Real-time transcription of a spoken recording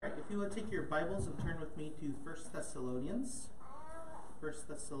you would take your Bibles and turn with me to 1 Thessalonians. 1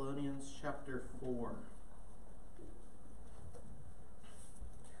 Thessalonians chapter 4.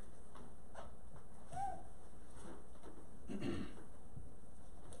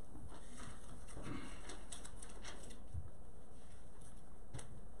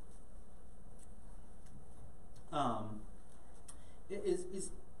 It is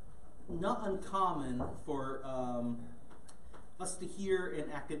not uncommon for us to hear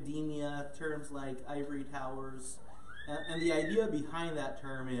in academia terms like ivory towers, and the idea behind that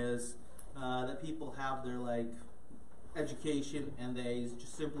term is that people have their education and they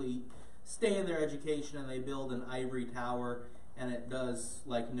just simply stay in their education and they build an ivory tower and it does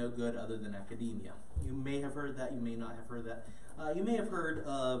no good other than academia. You may have heard that, you may not have heard that. You may have heard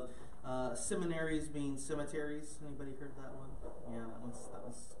of seminaries being cemeteries. Anybody heard that one? Yeah, that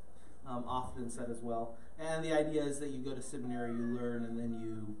was often said as well. And the idea is that you go to seminary, you learn, and then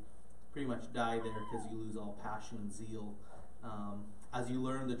you pretty much die there because you lose all passion and zeal as you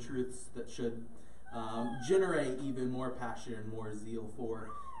learn the truths that should generate even more passion and more zeal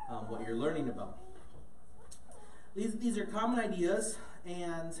for what you're learning about. These are common ideas,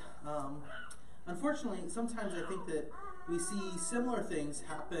 and unfortunately, sometimes I think that we see similar things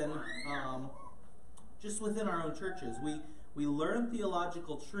happen just within our own churches. We learn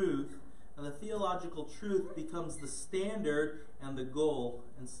theological truth, and the theological truth becomes the standard and the goal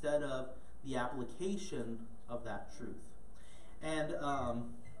instead of the application of that truth. And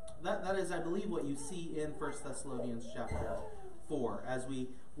that is, I believe, what you see in 1 Thessalonians chapter 4. As we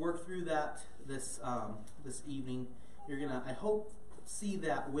work through that this evening, you're going to, I hope, see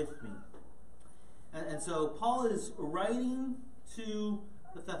that with me. And so Paul is writing to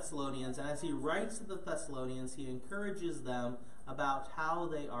the Thessalonians, and as he writes to the Thessalonians, he encourages them about how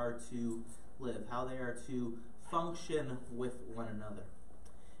they are to live, how they are to function with one another.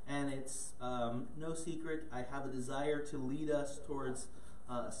 And it's no secret, I have a desire to lead us towards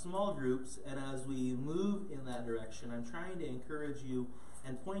small groups, and as we move in that direction, I'm trying to encourage you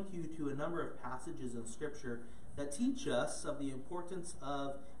and point you to a number of passages in Scripture that teach us of the importance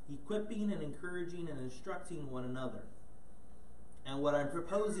of equipping and encouraging and instructing one another. And what I'm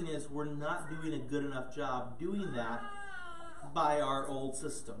proposing is we're not doing a good enough job doing that by our old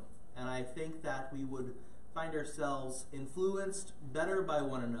system. And I think that we would find ourselves influenced better by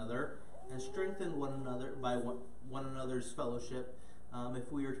one another and strengthen one another by one another's fellowship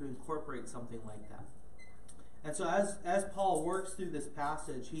if we were to incorporate something like that. And so as Paul works through this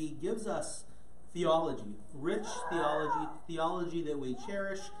passage, he gives us theology, rich theology that we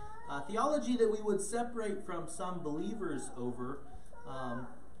cherish, theology that we would separate from some believers over,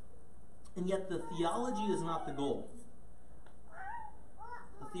 and yet the theology is not the goal.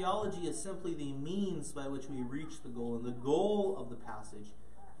 The theology is simply the means by which we reach the goal, and the goal of the passage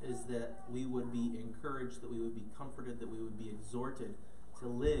is that we would be encouraged, that we would be comforted, that we would be exhorted to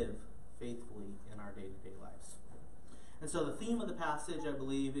live faithfully in our day-to-day lives. And so the theme of the passage, I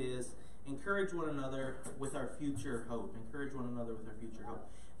believe, is encourage one another with our future hope. Encourage one another with our future hope.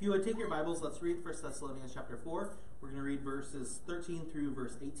 If you would take your Bibles, let's read 1 Thessalonians chapter 4. We're going to read verses 13 through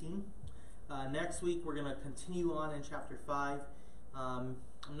verse 18. Next week, we're going to continue on in chapter 5. I'm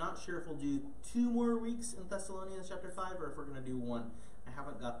not sure if we'll do 2 more weeks in Thessalonians chapter 5 or if we're going to do 1. I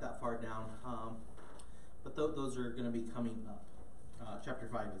haven't got that far down, but those are going to be coming up. Chapter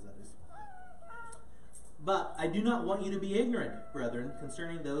 5 is that is. But I do not want you to be ignorant, brethren,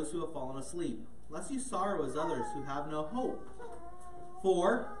 concerning those who have fallen asleep, lest you sorrow as others who have no hope.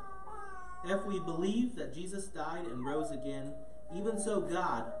 For if we believe that Jesus died and rose again, even so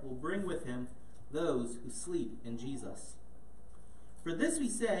God will bring with him those who sleep in Jesus. For this we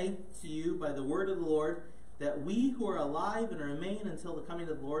say to you by the word of the Lord, that we who are alive and remain until the coming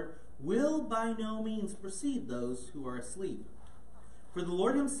of the Lord will by no means precede those who are asleep. For the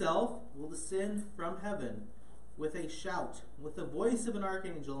Lord himself will descend from heaven with a shout, with the voice of an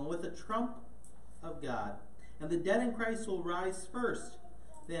archangel, and with the trump of God. And the dead in Christ will rise first.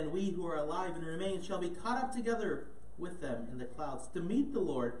 Then we who are alive and remain shall be caught up together with them in the clouds to meet the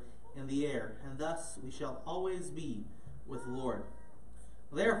Lord in the air. And thus we shall always be with the Lord.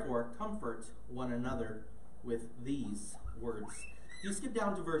 Therefore, comfort one another with these words. If you skip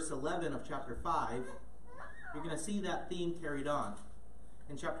down to verse 11 of chapter 5, you're going to see that theme carried on.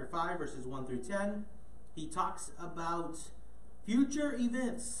 In chapter 5, verses 1 through 10, he talks about future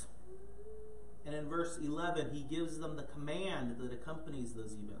events. And in verse 11, he gives them the command that accompanies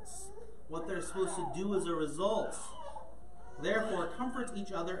those events, what they're supposed to do as a result. Therefore, comfort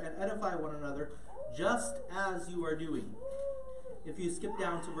each other and edify one another, just as you are doing. If you skip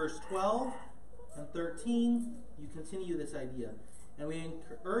down to verse 12 and 13, you continue this idea. And we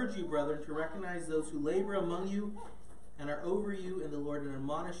urge you, brethren, to recognize those who labor among you and are over you in the Lord, and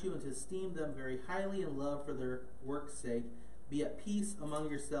admonish you, and to esteem them very highly in love for their work's sake. Be at peace among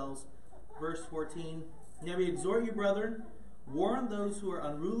yourselves. Verse 14, now we exhort you, brethren, warn those who are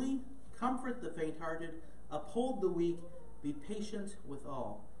unruly, comfort the faint-hearted, uphold the weak, be patient with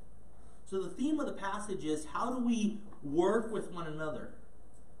all. So the theme of the passage is, how do we work with one another?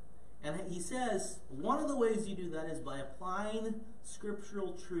 And he says, one of the ways you do that is by applying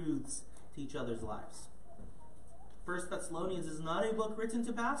scriptural truths to each other's lives. 1 Thessalonians is not a book written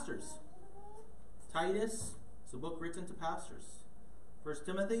to pastors. Titus is a book written to pastors. 1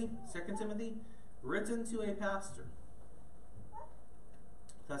 Timothy, 2 Timothy, written to a pastor.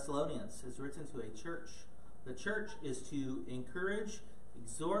 Thessalonians is written to a church. The church is to encourage,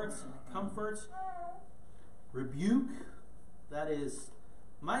 exhort, comfort, rebuke. That is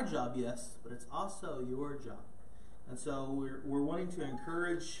my job, yes, but it's also your job. And so we're wanting to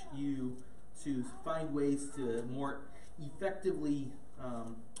encourage you to find ways to more effectively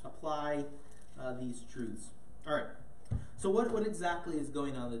apply these truths. All right. So what exactly is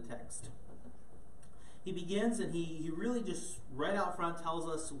going on in the text? He begins and he really just right out front tells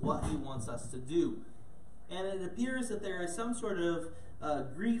us what he wants us to do. And it appears that there is some sort of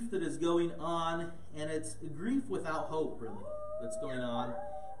grief that is going on, and it's grief without hope, really, that's going on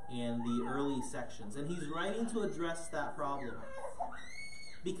in the early sections. And he's writing to address that problem.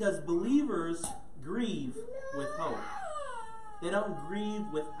 Because believers grieve with hope. They don't grieve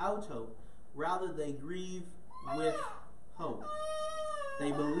without hope. Rather, they grieve with hope.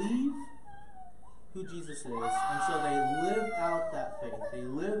 They believe who Jesus is, and so they live out that faith. They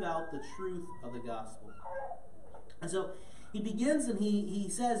live out the truth of the gospel. And so he begins and he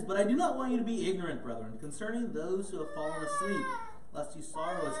says, but I do not want you to be ignorant, brethren, concerning those who have fallen asleep, lest you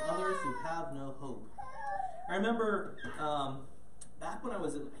sorrow as others who have no hope. I remember back when I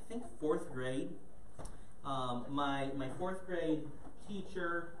was in, I think, 4th grade, my 4th grade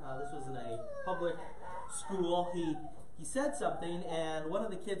teacher, this was in a public school, he said something, and one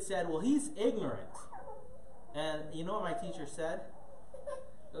of the kids said, well, he's ignorant. And you know what my teacher said?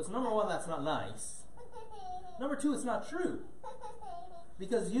 It was, number one, that's not nice. Number two, it's not true.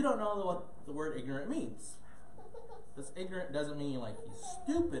 Because you don't know what the word ignorant means. Because ignorant doesn't mean like he's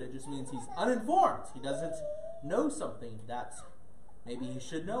stupid, it just means he's uninformed. He doesn't know something that maybe he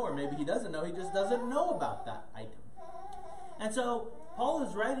should know, or maybe he doesn't know, he just doesn't know about that item. And so Paul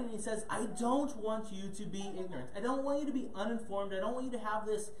is writing and he says, I don't want you to be ignorant. I don't want you to be uninformed. I don't want you to have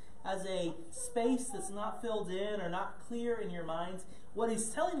this as a space that's not filled in or not clear in your minds. What he's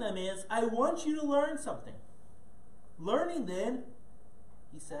telling them is, I want you to learn something. Learning then,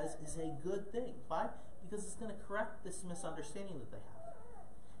 he says, is a good thing. Why? Because it's going to correct this misunderstanding that they have.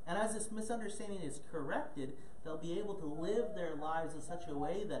 And as this misunderstanding is corrected, they'll be able to live their lives in such a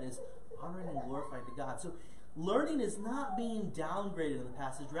way that is honoring and glorifying to God. So learning is not being downgraded in the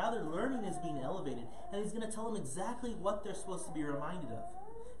passage. Rather, learning is being elevated. And he's going to tell them exactly what they're supposed to be reminded of.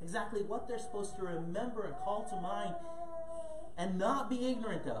 Exactly what they're supposed to remember and call to mind and not be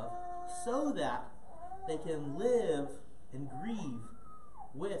ignorant of, so that they can live and grieve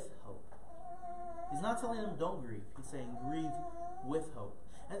with hope. He's not telling them don't grieve. He's saying grieve with hope.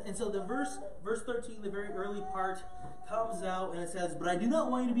 And so the verse 13, the very early part, comes out and it says, but I do not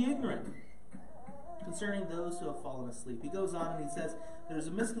want you to be ignorant concerning those who have fallen asleep. He goes on and he says, there's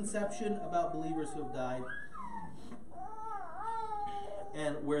a misconception about believers who have died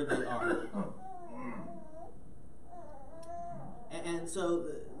and where they are. And so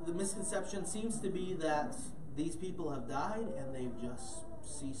the misconception seems to be that these people have died and they've just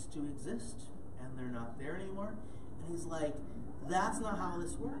ceased to exist and they're not there anymore. And he's like, that's not how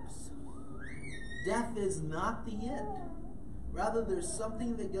this works. Death is not the end. Rather, there's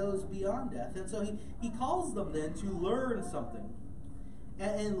something that goes beyond death. And so he calls them then to learn something.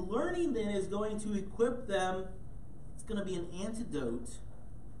 And learning then is going to equip them. It's going to be an antidote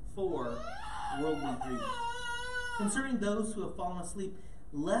for worldly grief. Concerning those who have fallen asleep,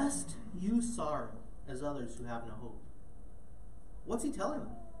 lest you sorrow as others who have no hope. What's he telling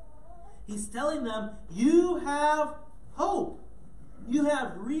them? He's telling them, you have hope. You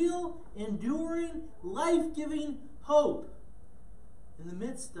have real, enduring, life-giving hope in the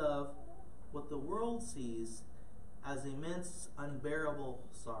midst of what the world sees as immense, unbearable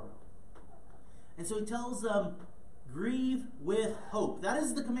sorrow. And so he tells them, grieve with hope. That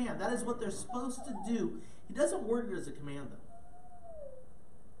is the command. That is what they're supposed to do. He doesn't word it as a command, though.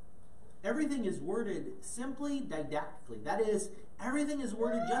 Everything is worded simply didactically. That is, everything is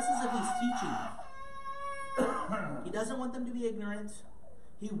worded just as if he's teaching them. He doesn't want them to be ignorant.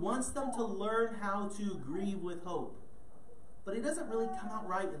 He wants them to learn how to grieve with hope. But he doesn't really come out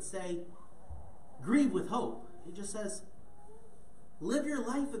right and say, grieve with hope. He just says, live your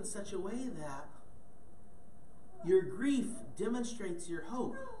life in such a way that your grief demonstrates your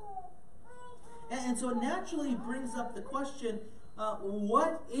hope. And so it naturally brings up the question,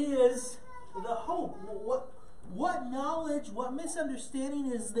 what is the hope? What knowledge, what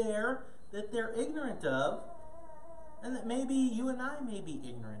misunderstanding is there that they're ignorant of, and that maybe you and I may be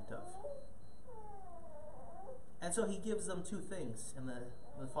ignorant of? And so he gives them two things in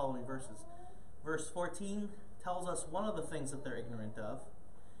the following verses. Verse 14 tells us one of the things that they're ignorant of,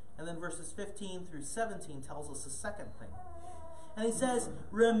 and then verses 15 through 17 tells us the second thing. And he says,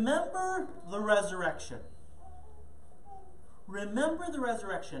 remember the resurrection. Remember the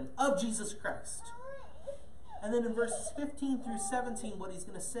resurrection of Jesus Christ. And then in verses 15 through 17, what he's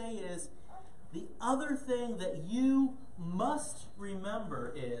going to say is, the other thing that you must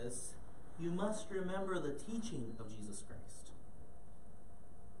remember is, you must remember the teaching of Jesus Christ.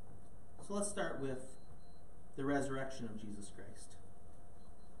 So let's start with the resurrection of Jesus Christ.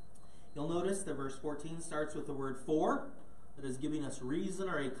 You'll notice that verse 14 starts with the word for, that is giving us reason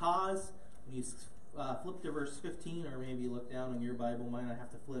or a cause. When you flip to verse 15, or maybe look down in your Bible, might not have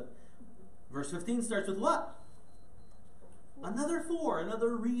to flip. Verse 15 starts with what? Another for,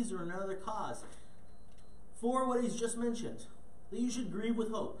 another reason, another cause. For what he's just mentioned, that you should grieve with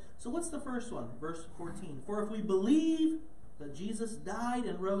hope. So what's the first one? Verse 14. For if we believe that Jesus died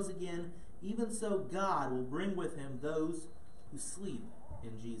and rose again, even so God will bring with him those who sleep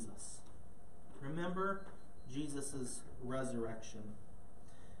in Jesus. Remember Jesus' resurrection.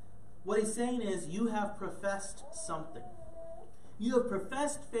 What he's saying is, you have professed something. You have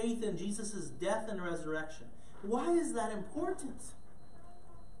professed faith in Jesus' death and resurrection. Why is that important?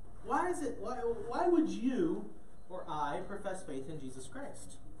 Why would you or I profess faith in Jesus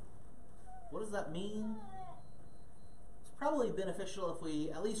Christ? What does that mean? It's probably beneficial if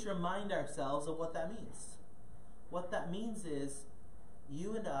we at least remind ourselves of what that means. What that means is,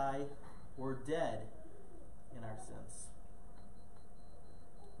 you and I were dead in our sins.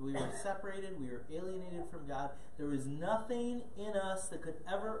 We were separated, we were alienated from God. There was nothing in us that could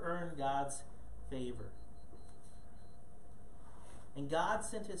ever earn God's favor. And God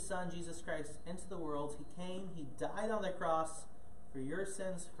sent his Son, Jesus Christ, into the world. He came, he died on the cross for your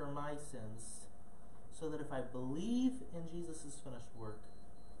sins, for my sins, so that if I believe in Jesus' finished work,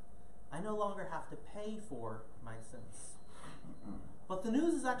 I no longer have to pay for my sins. But the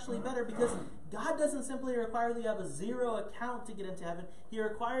news is actually better, because God doesn't simply require that you have a zero account to get into heaven. He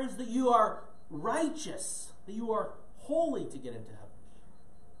requires that you are righteous, that you are holy to get into heaven.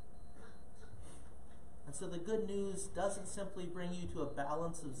 And so the good news doesn't simply bring you to a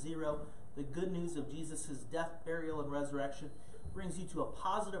balance of zero. The good news of Jesus' death, burial, and resurrection brings you to a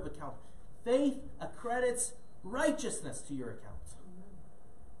positive account. Faith accredits righteousness to your account.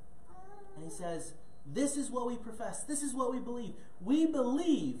 And he says, this is what we profess. This is what we believe. We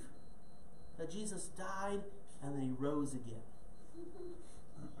believe that Jesus died and that he rose again.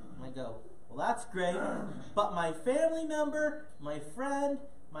 And I go, well, that's great, but my family member, my friend,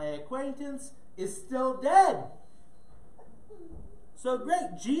 my acquaintance is still dead. So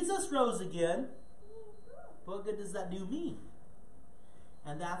great, Jesus rose again, but what good does that do me?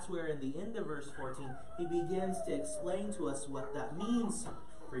 And that's where in the end of verse 14, he begins to explain to us what that means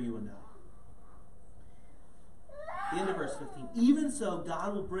for you and I. The end of verse 15. Even so,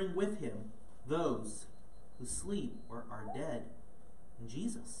 God will bring with him those who sleep or are dead in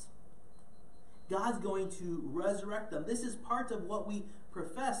Jesus. God's going to resurrect them. This is part of what we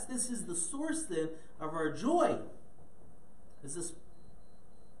profess. This is the source then of our joy. Is this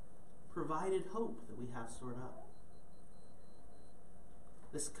provided hope that we have stored up.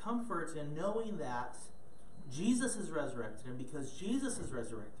 This comfort in knowing that Jesus is resurrected, and because Jesus is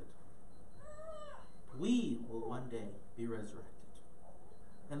resurrected, we will one day be resurrected.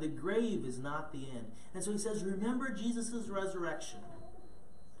 And the grave is not the end. And so he says, remember Jesus' resurrection.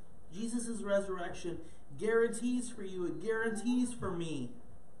 Jesus' resurrection guarantees for you, it guarantees for me,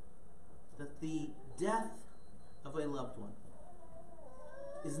 that the death of a loved one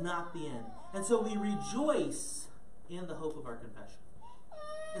is not the end. And so we rejoice in the hope of our confession.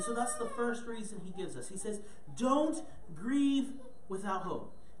 And so that's the first reason he gives us. He says, don't grieve without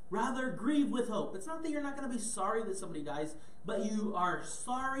hope. Rather, grieve with hope. It's not that you're not going to be sorry that somebody dies, but you are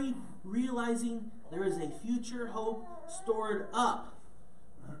sorry realizing there is a future hope stored up.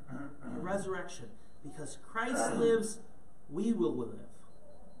 The resurrection. Because Christ lives, we will live.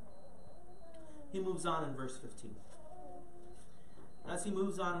 He moves on in verse 15. As he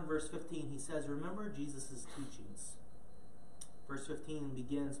moves on in verse 15, he says, remember Jesus' teachings. Verse 15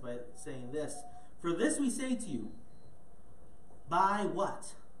 begins by saying this, for this we say to you, By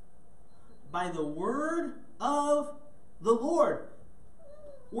what? By the word of the Lord.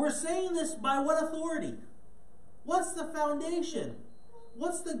 We're saying this by what authority? What's the foundation?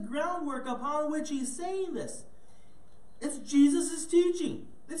 What's the groundwork upon which he's saying this? It's Jesus' teaching.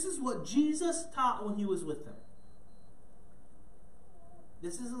 This is what Jesus taught when he was with them.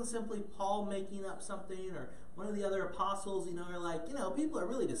 This isn't simply Paul making up something, or one of the other apostles, are like, people are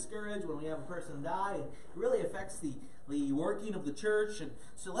really discouraged when we have a person die, and it really affects the working of the church. And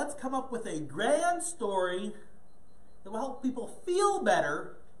so let's come up with a grand story that will help people feel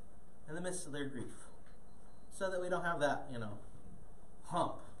better in the midst of their grief, so that we don't have that,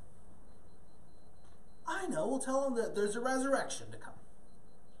 hump. I know, we'll tell them that there's a resurrection to come.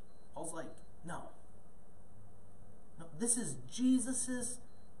 Paul's like, no. No, this is Jesus'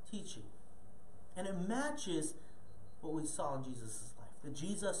 teaching. And it matches what we saw in Jesus' life, that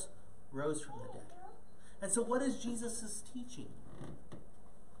Jesus rose from the dead. And so what is Jesus' teaching?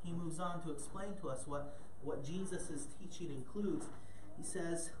 He moves on to explain to us what Jesus' teaching includes. He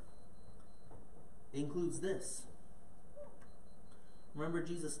says, it includes this. Remember,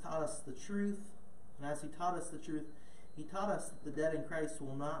 Jesus taught us the truth, and as he taught us the truth, he taught us that the dead in Christ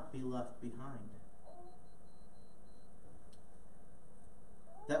will not be left behind.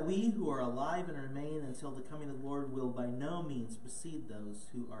 That we who are alive and remain until the coming of the Lord will by no means precede those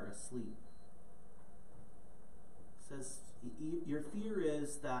who are asleep. It says, your fear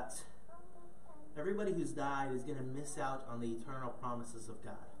is that everybody who's died is going to miss out on the eternal promises of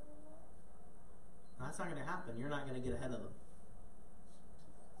God. Now, that's not going to happen. You're not going to get ahead of them.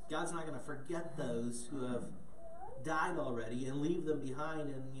 God's not going to forget those who have died already and leave them behind,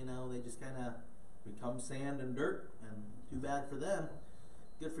 and they just kind of become sand and dirt, and too bad for them.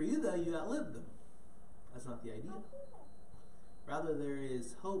 Good for you though, you outlived them. That's not the idea. Rather, there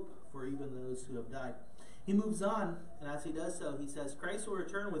is hope for even those who have died. He moves on, and as he does so, he says, Christ will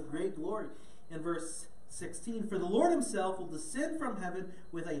return with great glory. In verse 16, for the Lord himself will descend from heaven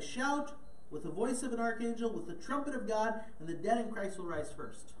with a shout, with the voice of an archangel, with the trumpet of God, and the dead in Christ will rise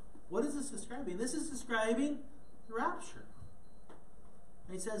first. What is this describing? This is describing the rapture.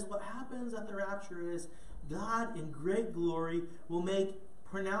 And he says what happens at the rapture is God in great glory will make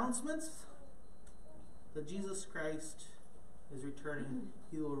pronouncements that Jesus Christ is returning.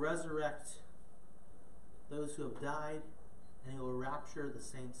 He will resurrect those who have died, and he will rapture the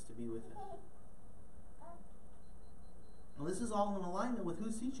saints to be with him. Now this is all in alignment with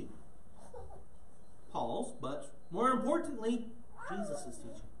who's teaching? Paul's, but more importantly, Jesus'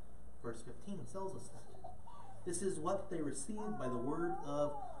 teaching. Verse 15 tells us that. This is what they received by the word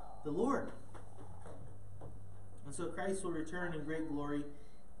of the Lord. And so Christ will return in great glory,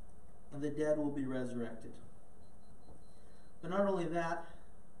 and the dead will be resurrected. But not only that,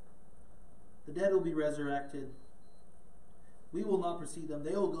 the dead will be resurrected. We will not precede them.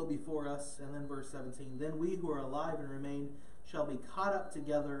 They will go before us. And then verse 17, then we who are alive and remain shall be caught up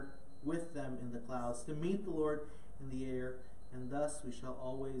together with them in the clouds to meet the Lord in the air, and thus we shall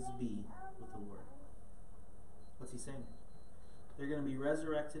always be with the Lord. What's he saying? They're going to be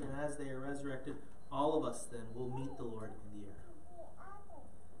resurrected, and as they are resurrected, all of us then will meet the Lord in the air.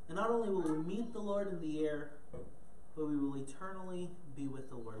 And not only will we meet the Lord in the air, but we will eternally be with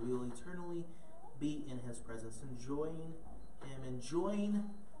the Lord. We will eternally be in his presence, enjoying him,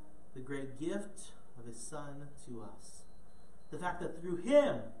 enjoying the great gift of his Son to us. The fact that through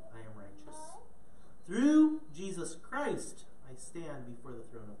him I am righteous. Through Jesus Christ I stand before the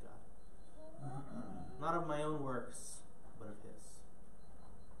throne of God. Not of my own works, but of his.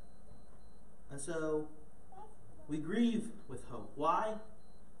 And so we grieve with hope. Why?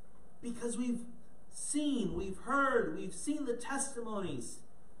 Because we've seen, we've heard, we've seen the testimonies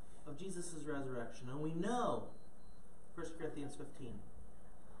of Jesus' resurrection. And we know, 1 Corinthians 15,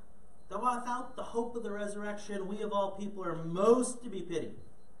 that without the hope of the resurrection, we of all people are most to be pitied.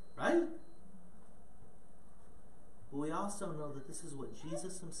 Right? But we also know that this is what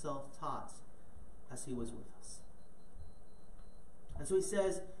Jesus himself taught as he was with us. And so he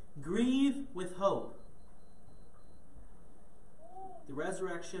says, grieve with hope. The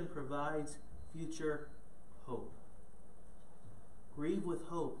resurrection provides future hope. Grieve with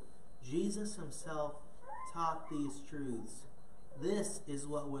hope. Jesus himself taught these truths. This is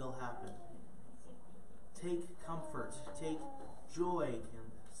what will happen. Take comfort, take joy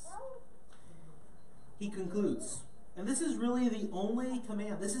in this. He concludes, and this is really the only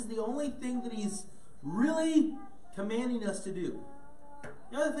command. This is the only thing that he's really commanding us to do.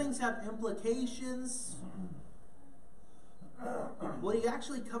 The other things have implications. What he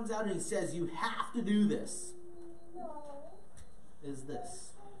actually comes out and he says, you have to do this, is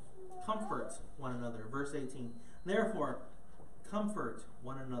this. Comfort one another. Verse 18. Therefore, comfort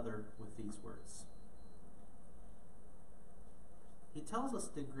one another with these words. He tells us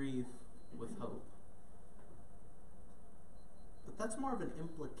to grieve with hope. But that's more of an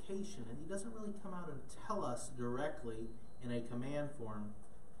implication, and he doesn't really come out and tell us directly in a command form,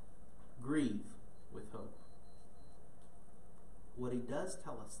 grieve with hope. What he does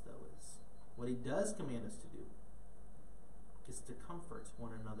tell us, though, is, what he does command us to do, is to comfort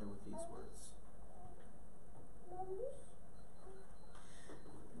one another with these words.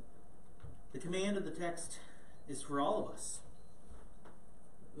 The command of the text is for all of us.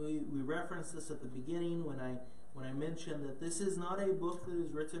 We referenced this at the beginning when I mentioned that this is not a book that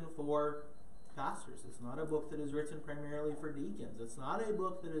is written for pastors. It's not a book that is written primarily for deacons. It's not a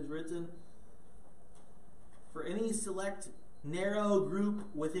book that is written for any select narrow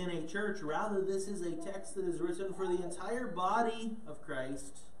group within a church. Rather, this is a text that is written for the entire body of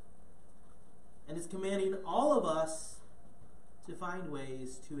Christ, and is commanding all of us to find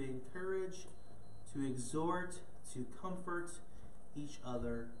ways to encourage, to exhort, to comfort each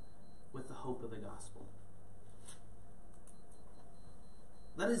other with the hope of the gospel.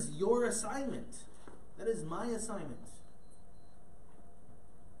 That is your assignment. That is my assignment.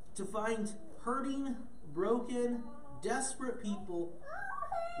 To find hurting, broken, desperate people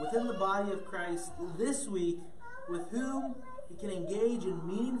within the body of Christ this week with whom we can engage in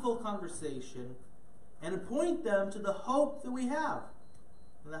meaningful conversation and point them to the hope that we have.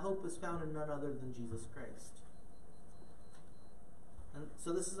 And that hope is found in none other than Jesus Christ. And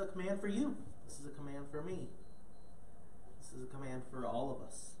so this is a command for you. This is a command for me. This is a command for all of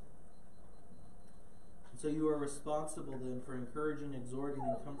us. And so you are responsible then for encouraging, exhorting,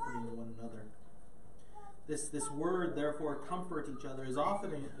 and comforting one another. This word, therefore, comfort each other, is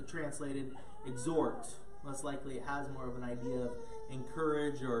often translated exhort. Most likely it has more of an idea of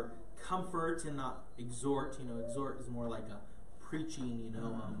encourage or comfort and not exhort. Exhort is more like a preaching,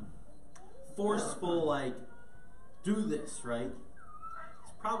 forceful, like, do this, right?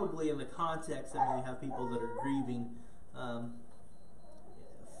 It's probably in the context, you have people that are grieving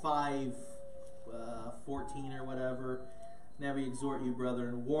 5:14 or whatever. Now we exhort you,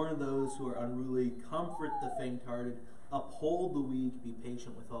 brethren, warn those who are unruly, comfort the faint-hearted, uphold the weak, be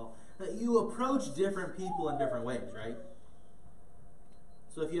patient with all. You approach different people in different ways, right?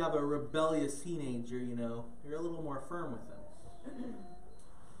 So if you have a rebellious teenager, you're a little more firm with them.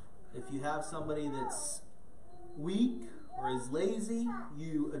 If you have somebody that's weak or is lazy,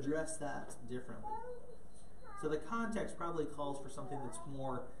 you address that differently. So the context probably calls for something that's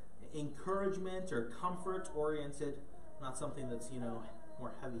more encouragement or comfort-oriented, not something that's,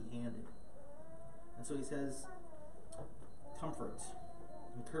 more heavy-handed. And so he says, comfort,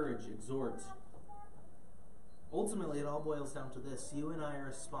 encourage, exhort. Ultimately, it all boils down to this. You and I are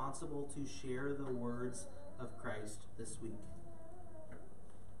responsible to share the words of Christ this week.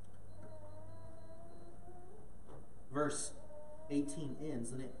 Verse 18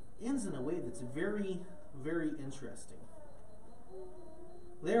 ends, and it ends in a way that's very, very interesting.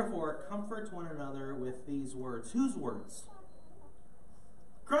 Therefore, comfort one another with these words. Whose words?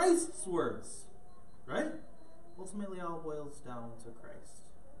 Christ's words, right? Ultimately, all boils down to Christ.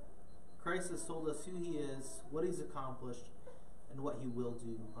 Christ has told us who he is, what he's accomplished, and what he will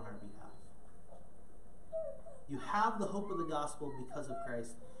do on our behalf. You have the hope of the gospel because of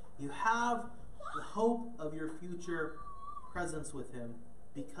Christ. You have the hope of your future presence with him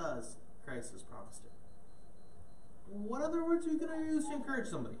because Christ has promised it. What other words are you going to use to encourage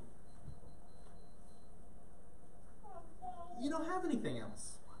somebody? You don't have anything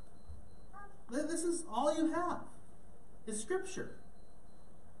else. This is all you have, is Scripture.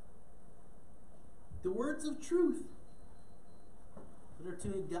 The words of truth that are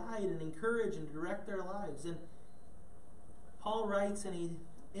to guide and encourage and direct their lives. And Paul writes and he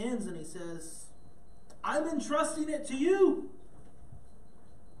ends and he says, I'm entrusting it to you.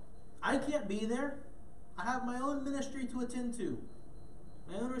 I can't be there. I have my own ministry to attend to,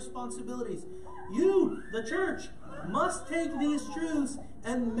 my own responsibilities. You, the church, must take these truths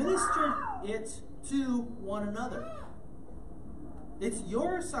and minister it to one another. It's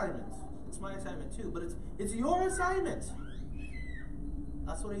your assignment. It's my assignment too, but it's your assignment.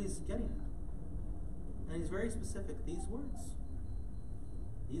 That's what he's getting at. And he's very specific. These words,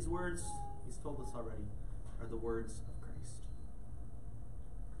 he's told us already, are the words of Christ.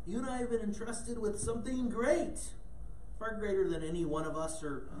 You and I have been entrusted with something great, far greater than any one of us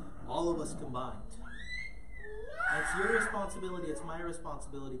or all of us combined. And it's your responsibility, it's my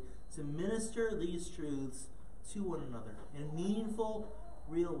responsibility to minister these truths to one another in meaningful,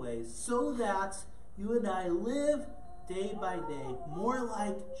 real ways so that you and I live day by day more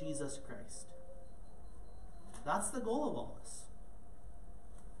like Jesus Christ. That's the goal of all this.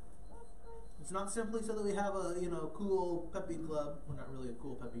 It's not simply so that we have a cool peppy club. We're not really a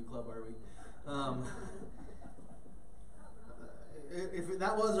cool peppy club, are we? If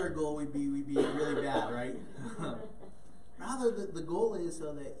that was our goal, we'd be really bad, right? Rather, the goal is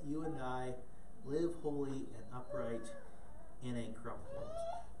so that you and I live holy and upright in a corrupt world.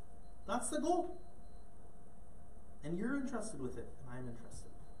 That's the goal. And you're entrusted with it, and I'm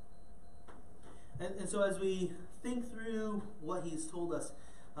entrusted. And so as we think through what he's told us,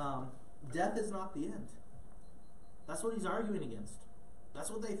 death is not the end. That's what he's arguing against. That's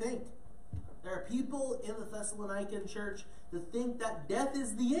what they think. There are people in the Thessalonican church that think that death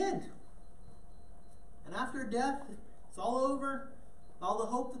is the end. And after death, it's all over. All the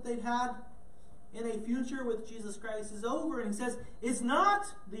hope that they'd had in a future with Jesus Christ is over. And he says, it's not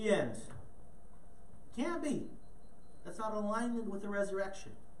the end. It can't be. That's not in alignment with the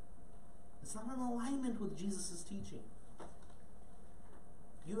resurrection. It's not in alignment with Jesus' teaching.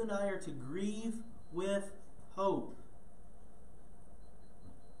 You and I are to grieve with hope.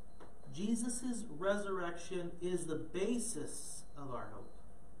 Jesus' resurrection is the basis of our hope.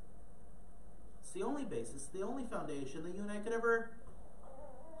 It's the only basis, the only foundation that you and I could ever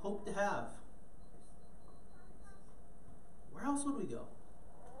hope to have. Where else would we go?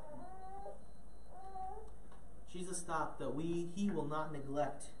 Jesus thought that he will not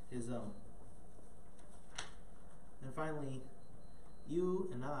neglect his own. And finally, you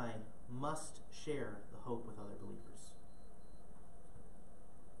and I must share the hope with other believers.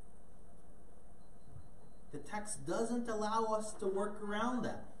 The text doesn't allow us to work around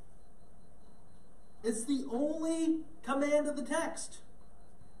that. It's the only command of the text.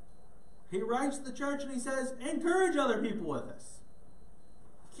 He writes to the church and he says, encourage other people with this.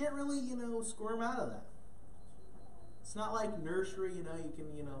 You can't really, squirm out of that. It's not like nursery, you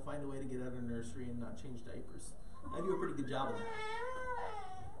can, find a way to get out of nursery and not change diapers. I do a pretty good job of that.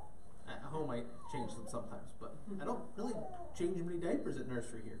 At home I change them sometimes, but I don't really change many diapers at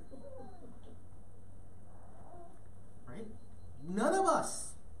nursery here. Right? None of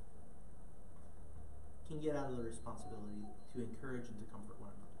us can get out of the responsibility to encourage and to comfort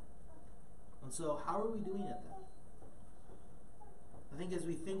one another. And so how are we doing at that? I think as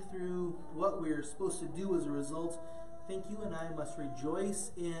we think through what we're supposed to do as a result, I think you and I must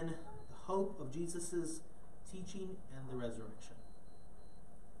rejoice in the hope of Jesus' teaching and the resurrection.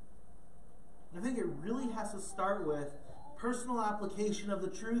 And I think it really has to start with personal application of the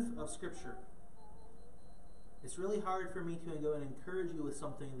truth of Scripture. It's really hard for me to go and encourage you with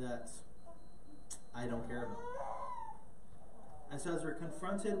something that I don't care about. And so as we're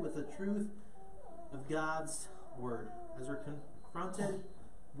confronted with the truth of God's Word, as we're confronted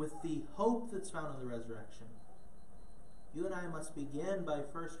with the hope that's found in the resurrection, you and I must begin by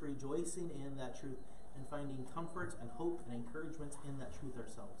first rejoicing in that truth and finding comfort and hope and encouragement in that truth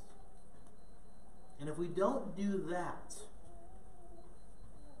ourselves. And if we don't do that,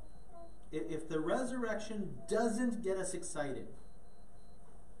 if the resurrection doesn't get us excited,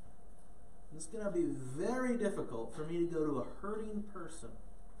 it's going to be very difficult for me to go to a hurting person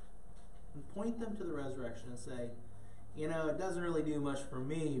and point them to the resurrection and say, it doesn't really do much for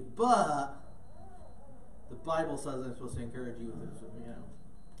me, but the Bible says I'm supposed to encourage you with this.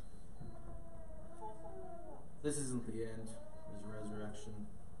 This isn't the end. There's a resurrection.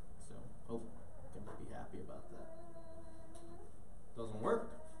 So hope you can be happy about that. Doesn't work.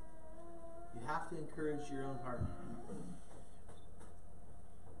 You have to encourage your own heart.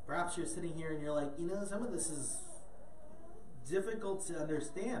 Perhaps you're sitting here and you're like, some of this is difficult to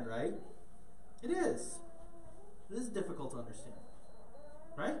understand, right? It is. It is difficult to understand.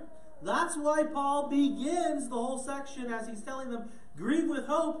 Right? That's why Paul begins the whole section as he's telling them, grieve with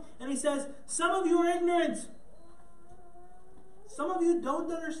hope, and he says, some of you are ignorant. Some of you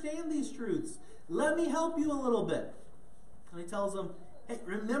don't understand these truths. Let me help you a little bit. And he tells them, hey,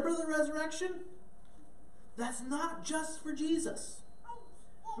 remember the resurrection? That's not just for Jesus.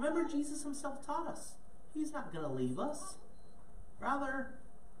 Remember, Jesus himself taught us. He's not going to leave us. Rather,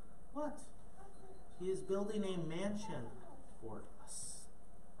 what? He is building a mansion for us.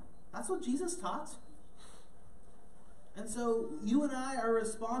 That's what Jesus taught. And so you and I are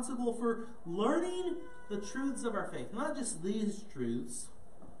responsible for learning the truths of our faith. Not just these truths,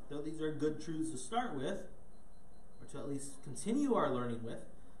 though these are good truths to start with, or to at least continue our learning with,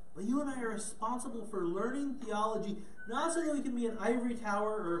 but you and I are responsible for learning theology, not so that we can be an ivory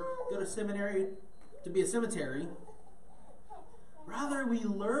tower or go to seminary to be a cemetery. Rather, we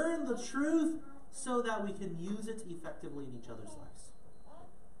learn the truth so that we can use it effectively in each other's lives.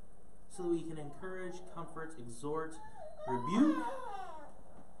 So that we can encourage, comfort, exhort, rebuke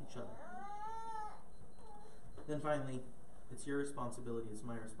each other. Then finally, it's your responsibility, it's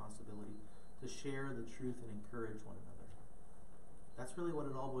my responsibility to share the truth and encourage one another. That's really what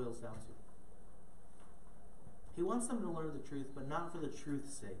it all boils down to. He wants them to learn the truth, but not for the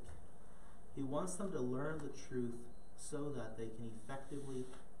truth's sake. He wants them to learn the truth so that they can effectively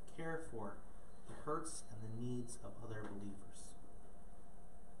care for the hurts and the needs of other believers.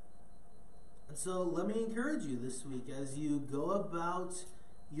 And so let me encourage you this week as you go about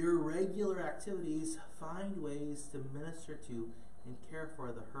your regular activities, find ways to minister to and care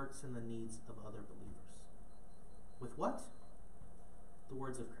for the hurts and the needs of other believers. With what? The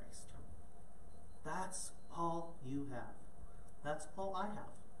words of Christ. That's all you have. That's all I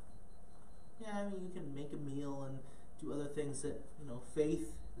have. Yeah, I mean, you can make a meal and do other things that,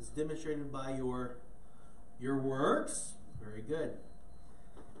 faith is demonstrated by your works. Very good.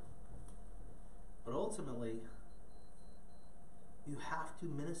 But ultimately, you have to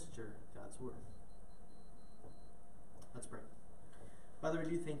minister God's word. Let's pray. Father,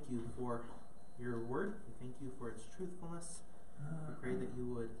 we do thank you for your word. We thank you for its truthfulness. We pray that you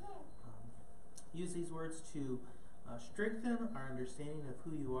would use these words to strengthen our understanding of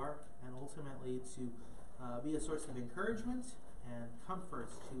who you are, and ultimately to be a source of encouragement and comfort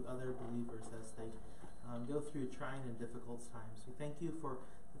to other believers as they go through trying and difficult times. We thank you for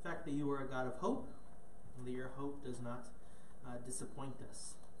the fact that you are a God of hope, and that your hope does not disappoint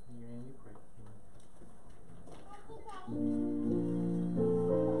us. In your name we pray. Amen.